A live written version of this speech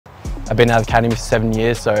I've been at the academy for 7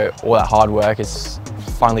 years, so all that hard work has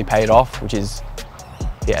finally paid off, which is,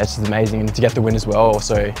 yeah, it's just amazing. And to get the win as well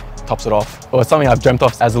also tops it off. Well, it's something I've dreamt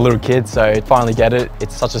of as a little kid, so to finally get it,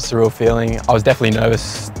 it's such a surreal feeling. I was definitely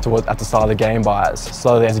nervous at the start of the game, but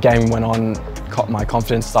slowly as the game went on, my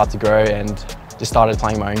confidence started to grow and just started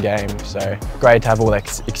playing my own game. So great to have all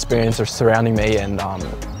that experience surrounding me, and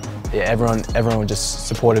yeah, everyone just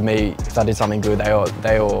supported me. If I did something good,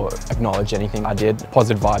 they all acknowledged anything I did.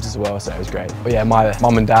 Positive vibes as well, so it was great. But yeah, my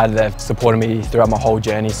mum and dad, they've supported me throughout my whole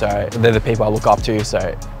journey, so they're the people I look up to.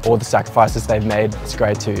 So all the sacrifices they've made, it's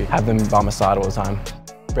great to have them by my side all the time.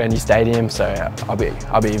 Brand new stadium, so I'll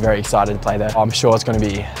be very excited to play there. I'm sure it's going to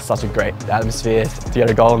be such a great atmosphere to get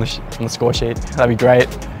a goal on the score sheet. That'd be great.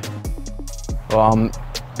 Well,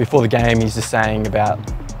 before the game, he's just saying about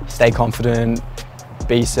stay confident,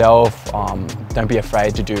 be yourself, don't be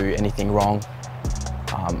afraid to do anything wrong.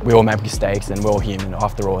 We all make mistakes and we're all human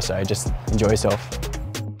after all, so just enjoy yourself.